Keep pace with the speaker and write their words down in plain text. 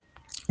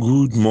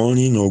Good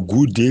morning or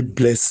good day.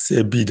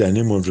 Blessed be the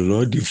name of the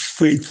Lord, the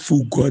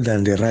faithful God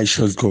and the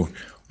righteous God.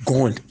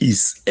 God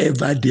is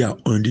ever there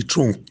on the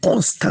throne,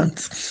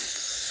 constant,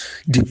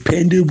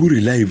 dependable,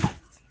 reliable,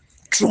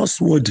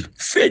 trustworthy,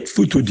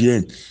 faithful to the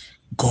end.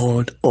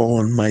 God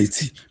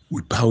Almighty,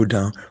 we bow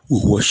down, we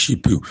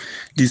worship you.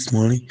 This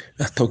morning,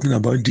 we are talking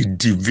about the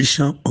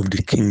division of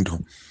the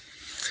kingdom.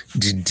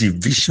 The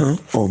division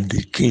of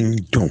the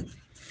kingdom.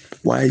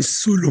 While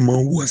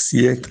Solomon was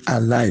yet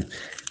alive,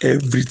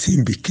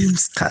 everything became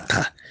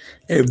scattered.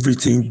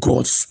 Everything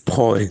got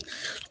spoiled.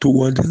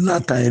 Toward the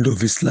latter end of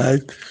his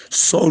life,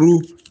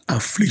 sorrow,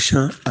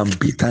 affliction, and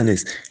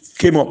bitterness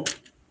came up.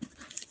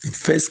 In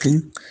 1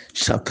 Kings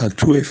chapter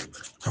 12,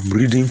 I'm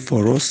reading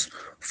for us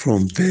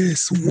from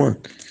verse 1.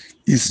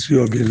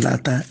 History of the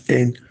latter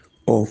end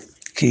of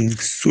King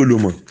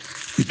Solomon.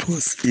 It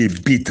was a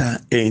bitter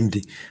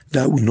end.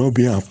 That will not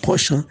be our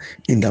portion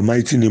in the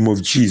mighty name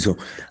of Jesus.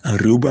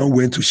 And Rehoboam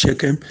went to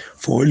Shechem,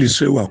 for all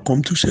Israel were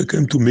come to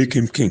Shechem to make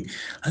him king.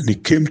 And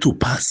it came to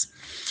pass,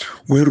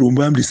 when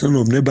Rehoboam the son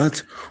of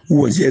Nebat,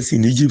 who was yet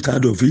in Egypt,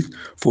 heard of it,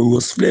 for he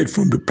was fled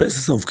from the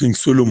presence of King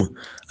Solomon,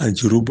 and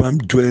Jeroboam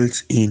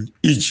dwelt in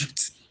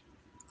Egypt.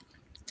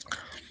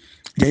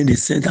 Then they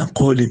sent and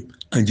called him,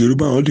 and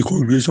Jeroboam and all the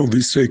congregation of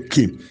Israel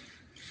came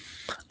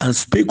and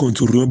spake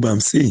unto Rehoboam,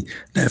 saying,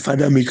 Thy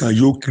father make a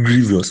yoke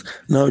grievous.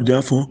 Now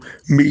therefore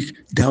make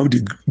thou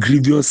the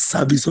grievous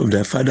service of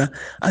thy father,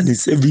 and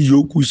his heavy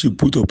yoke which he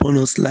put upon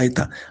us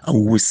lighter,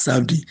 and we will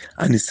serve thee.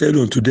 And he said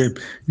unto them,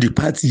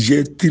 Depart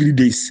yet 3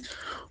 days,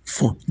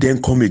 for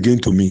then come again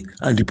to me.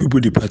 And the people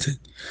departed.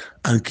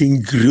 And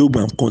King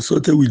Rehoboam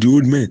consulted with the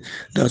old men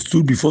that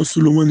stood before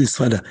Solomon his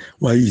father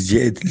while he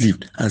yet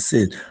lived, and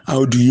said,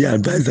 How do ye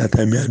advise that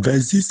I may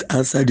advise this?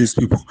 Answer these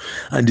people.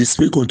 And they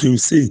spake unto him,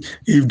 saying,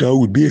 If thou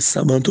wilt be a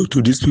servant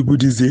unto these people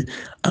this day,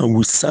 and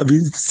will serve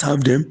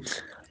them,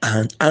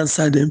 and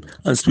answer them,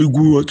 and speak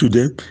good word to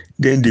them,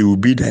 then they will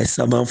be thy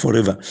servant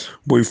forever.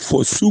 But he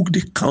forsook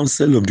the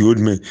counsel of the old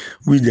men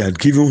which they had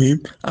given him,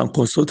 and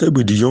consulted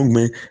with the young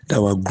men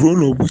that were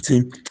grown up with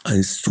him,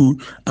 and stood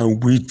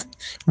and which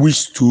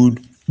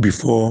stood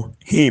before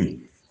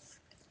him.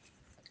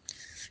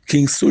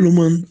 King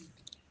Solomon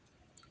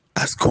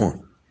has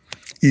gone.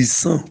 His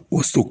son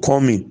was to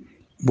come in,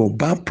 but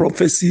bad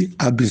prophecy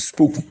had been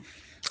spoken,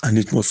 and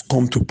it must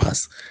come to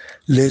pass.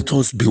 Let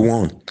us be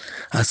one.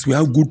 As we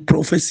have good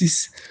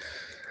prophecies,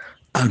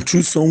 and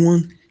through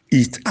someone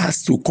it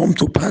has to come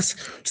to pass,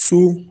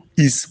 so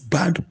is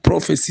bad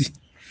prophecy.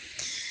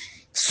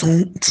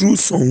 Through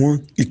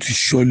someone it will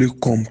surely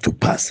come to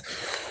pass.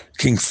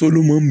 King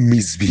Solomon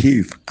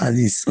misbehaved, and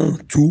his son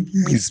too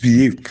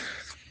misbehaved.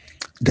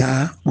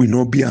 That will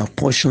not be our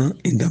portion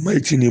in the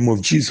mighty name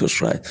of Jesus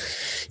Christ.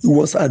 He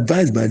was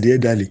advised by the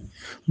elderly,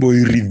 but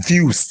he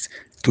refused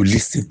to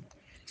listen.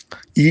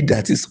 He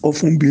that is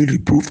often being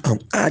reproved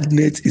and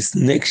hardeneth his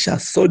neck shall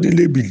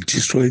suddenly be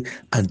destroyed,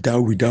 and die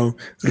without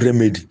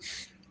remedy.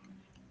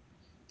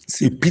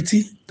 It's a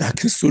pity that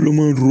King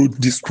Solomon wrote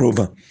this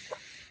proverb,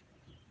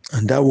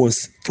 and that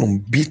was from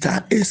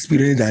bitter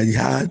experience that he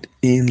had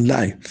in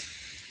life.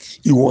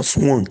 He was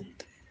warned,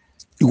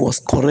 he was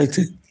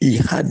corrected, he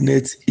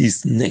hardened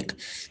his neck.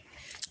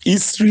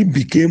 History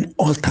became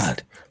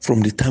altered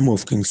from the time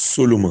of King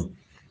Solomon.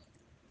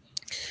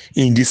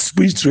 In the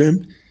spirit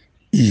realm,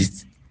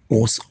 it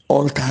was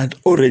altered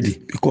already,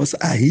 because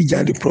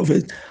Ahijah the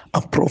prophet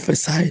had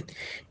prophesied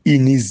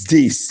in his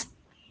days.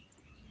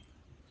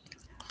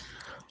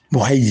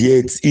 But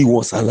yet he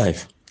was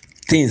alive.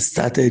 Things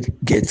started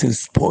getting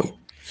spoiled.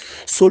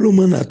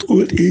 Solomon at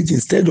old age,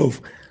 instead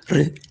of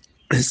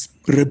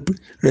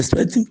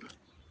representing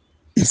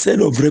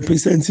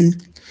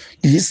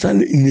the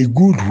Israel in a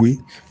good way,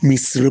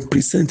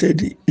 misrepresented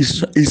the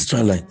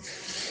Israelite.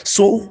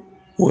 So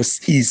was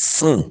his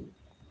son.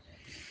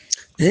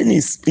 Then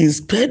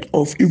instead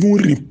of even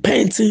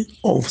repenting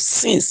of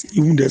sins,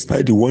 even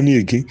despite the warning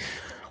again,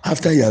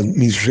 after he had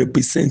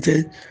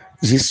misrepresented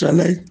the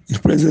Israelite in the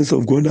presence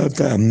of God,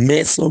 after he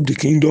messed up the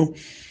kingdom,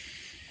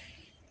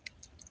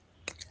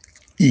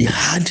 he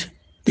had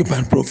the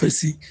bad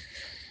prophecy.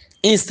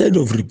 Instead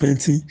of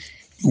repenting,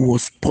 he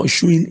was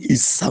pursuing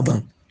his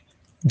servant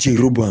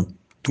Jeroboam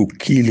to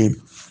kill him.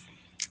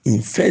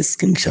 In 1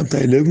 Kings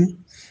chapter 11,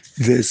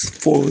 verse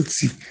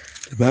 40,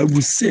 the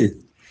Bible said,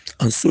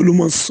 And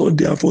Solomon sought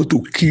therefore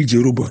to kill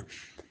Jeroboam.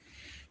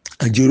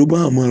 And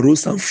Jeroboam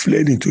arose and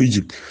fled into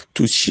Egypt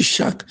to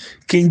Shishak,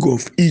 king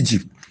of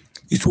Egypt.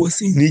 He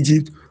was in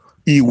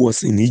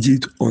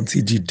Egypt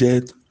until the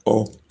death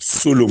of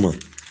Solomon.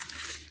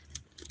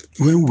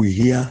 When we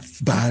hear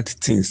bad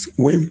things,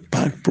 when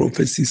bad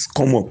prophecies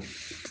come up,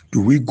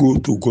 do we go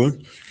to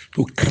God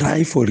to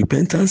cry for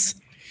repentance?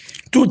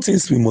 2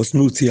 things we must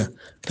note here,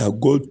 that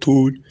God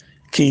told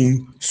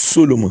King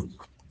Solomon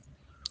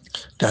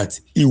that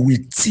he will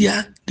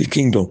tear the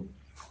kingdom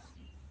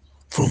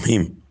from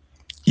him.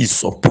 He's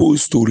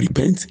supposed to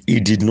repent, he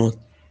did not.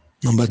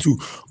 Number 2,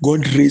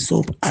 God raised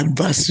up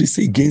adversaries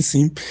against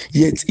him,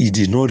 yet he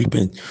did not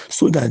repent,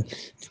 so that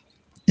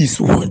his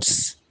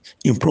words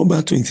in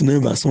Proverbs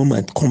 29 verse 1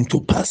 might come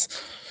to pass.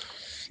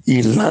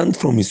 He learned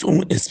from his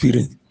own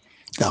experience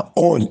that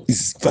all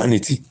is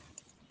vanity.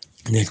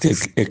 In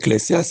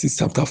Ecclesiastes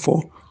chapter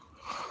 4,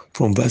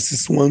 from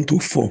verses 1 to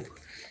 4,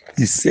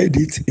 he said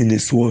it in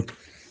his word.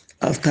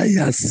 After he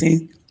has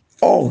seen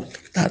all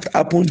that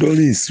happened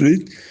during his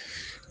reign,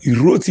 he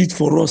wrote it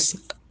for us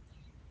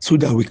so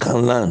that we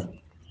can learn.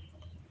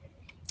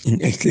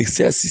 In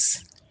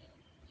Ecclesiastes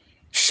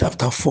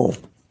chapter 4,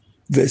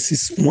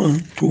 verses 1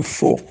 to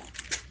 4,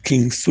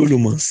 King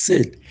Solomon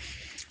said,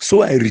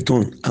 "So I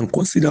returned and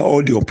considered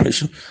all the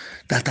oppression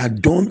that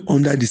had done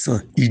under the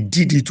sun. He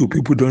did it to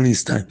people during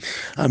his time.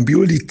 And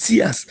behold, the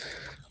tears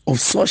of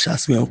such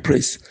as were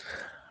oppressed,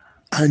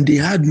 and they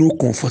had no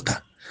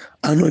comforter.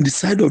 And on the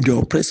side of the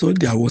oppressor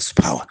there was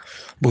power,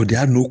 but they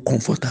had no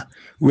comforter.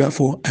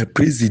 Wherefore I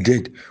praise the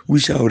dead,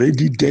 which are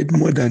already dead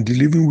more than the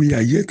living, we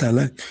are yet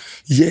alive.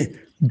 Yea,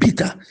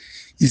 bitter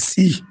is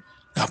he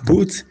that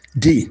both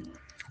they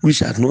which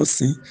had not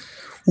seen,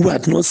 who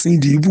had not seen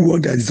the evil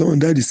work that is done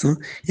under the sun.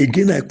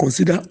 Again I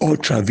consider all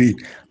travail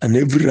and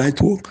every right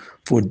work,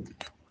 for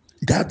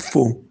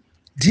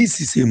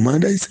this is a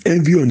man that is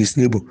envy on his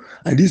neighbor,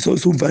 and this is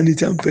also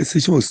vanity and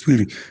vexation of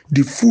spirit.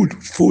 The fool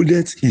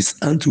foldeth his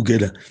hand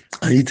together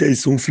and eateth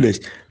his own flesh.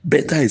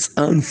 Better is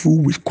hand full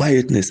with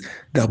quietness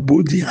than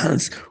both the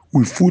hands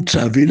with full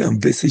travail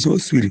and vexation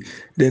of spirit.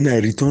 Then I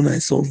returned, I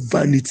saw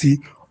vanity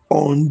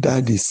under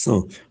the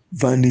sun,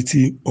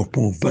 vanity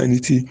upon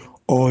vanity,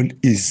 all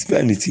is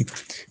vanity."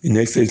 In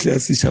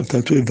Ecclesiastes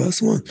chapter 12,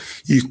 verse 1,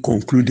 he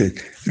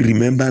concluded,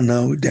 "Remember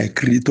now thy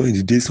Creator in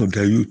the days of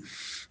thy youth."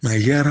 My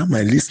hearer,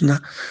 my listener,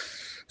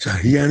 shall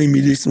hearing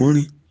me this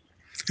morning,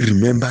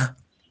 remember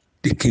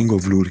the King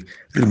of glory.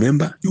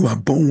 Remember, you are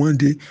born one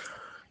day.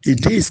 A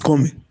day is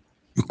coming.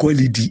 We call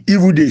it the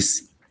evil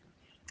days.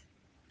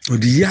 Or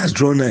the years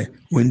draw nigh,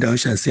 when thou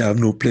shalt say, "I have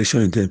no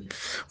pleasure in them."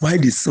 Why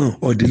the sun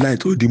or the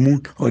light or the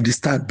moon or the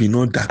star be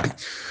not darkened?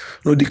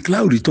 Nor the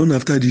cloud return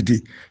after the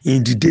day,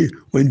 in the day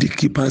when the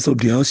keepers of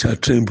the house shall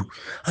tremble,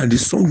 and the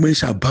strong men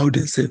shall bow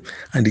themselves,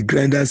 and the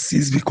grinders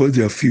cease because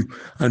they are few,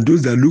 and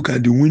those that look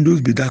at the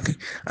windows be darkened,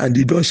 and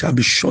the door shall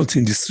be shut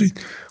in the street,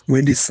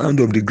 when the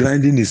sound of the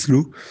grinding is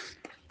low,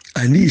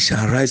 and he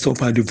shall rise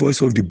up at the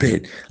voice of the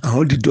bed, and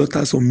all the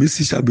daughters of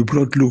mercy shall be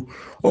brought low.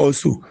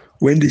 Also,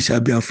 when they shall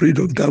be afraid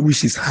of that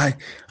which is high,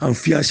 and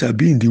fear shall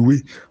be in the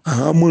way, an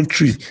almond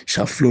tree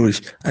shall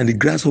flourish, and the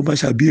grasshopper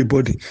shall be a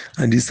body,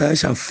 and the sire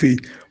shall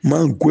fade.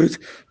 Man goeth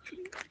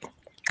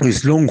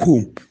his long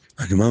home,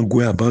 and the man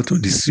goeth about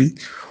on the street.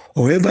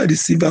 Or ever the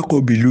silver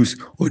cup be loose,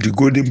 or the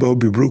golden bowl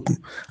be broken,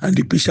 and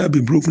the pitcher be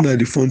broken at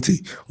the fountain,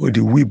 or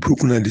the wheel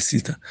broken at the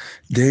cistern,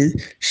 then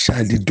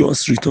shall the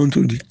dust return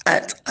to the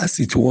earth as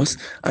it was,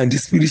 and the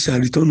spirit shall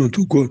return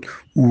unto God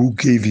who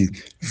gave it.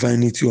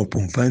 Vanity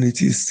upon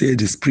vanity, said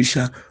the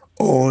preacher,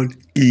 all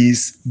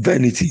is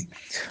vanity.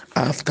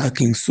 After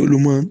King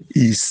Solomon,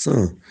 his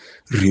son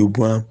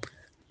Rehoboam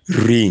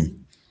reigned,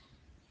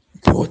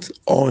 but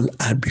all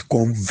had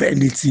become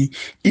vanity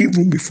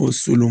even before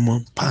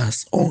Solomon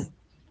passed on.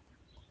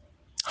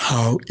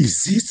 How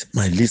is it,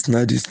 my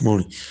listener, this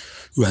morning?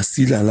 You are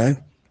still alive?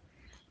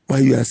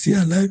 While you are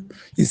still alive,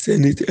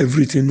 isn't it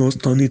everything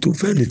not turning to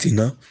vanity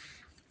now?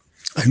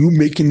 Are you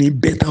making it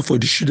better for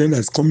the children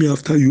that's coming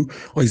after you,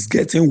 or is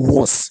getting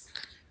worse?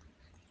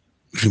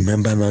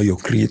 Remember now your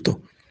Creator.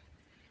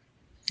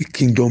 The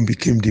kingdom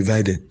became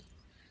divided.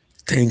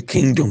 10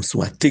 kingdoms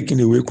were taken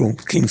away from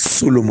King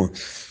Solomon,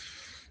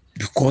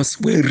 because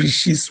when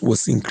riches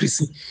was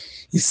increasing,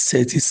 he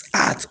set his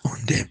heart on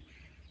them,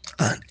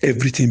 and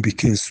everything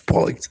became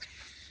spoiled.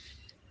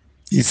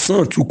 His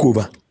son took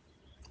over.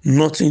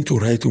 Nothing to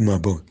write home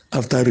about.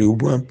 After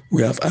Rehoboam,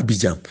 we have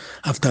Abijam.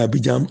 After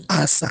Abijam,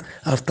 Asa.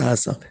 After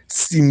Asa,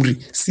 Simri.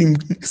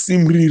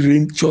 Simri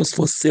reigned just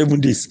for 7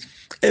 days.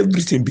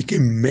 Everything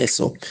became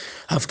messed up.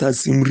 After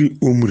Simri,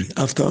 Omri.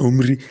 After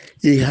Omri,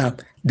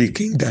 Ahab, the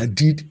king that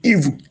did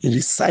evil in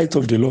the sight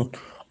of the Lord.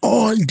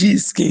 All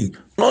these kings,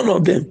 none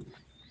of them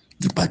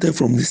departed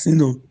from the sin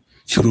of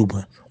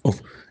Jeroboam,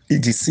 of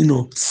the sin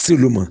of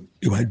Solomon.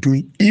 They were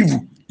doing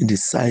evil in the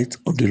sight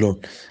of the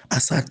Lord.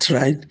 Asa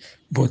tried,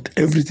 but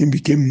everything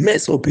became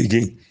messed up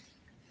again.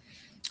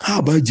 How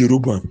about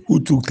Jeroboam, who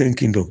took 10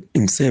 kingdoms,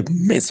 himself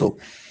messed up?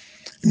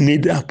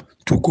 Nadab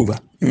took over,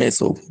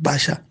 messed up.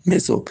 Baasha,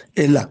 messed up.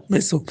 Elah,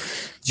 messed up.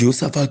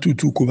 Jehoshaphat too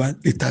took over,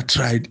 later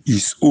tried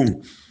his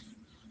own.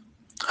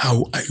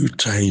 How are you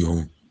trying your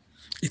own?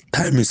 A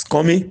time is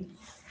coming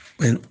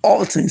when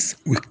all things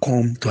will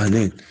come to an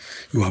end.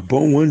 You are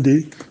born one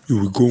day, you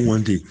will go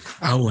one day.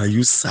 How are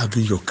you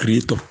serving your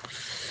Creator?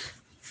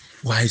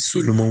 While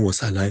Solomon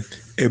was alive,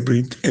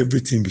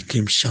 everything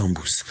became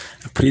shambles.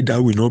 I pray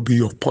that will not be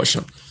your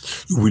portion.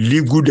 You will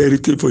leave good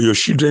heritage for your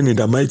children in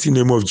the mighty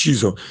name of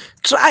Jesus.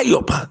 Try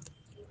your part.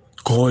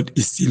 God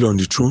is still on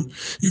the throne.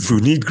 If you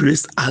need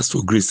grace, ask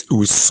for grace. It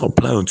will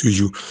supply unto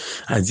you.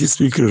 As this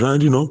week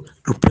rounding up,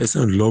 the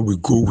presence of the Lord will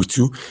go with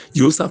you.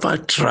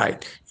 Jehoshaphat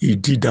tried. He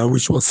did that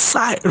which was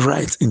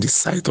right in the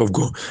sight of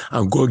God,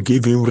 and God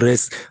gave him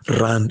rest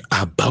round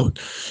about.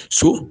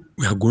 So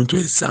we are going to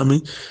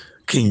examine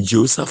King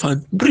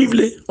Jehoshaphat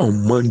briefly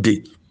on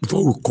Monday.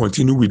 before we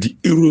continue with the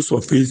heroes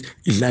of faith,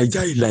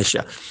 Elijah,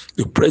 Elisha.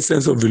 The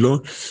presence of the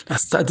Lord that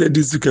started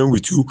this weekend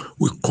with you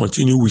will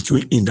continue with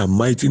you in the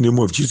mighty name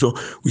of Jesus.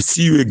 We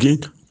see you again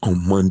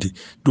on Monday.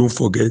 Don't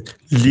forget,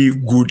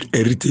 leave good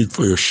heritage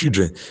for your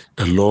children.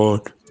 The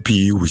Lord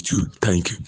be with you. Thank you.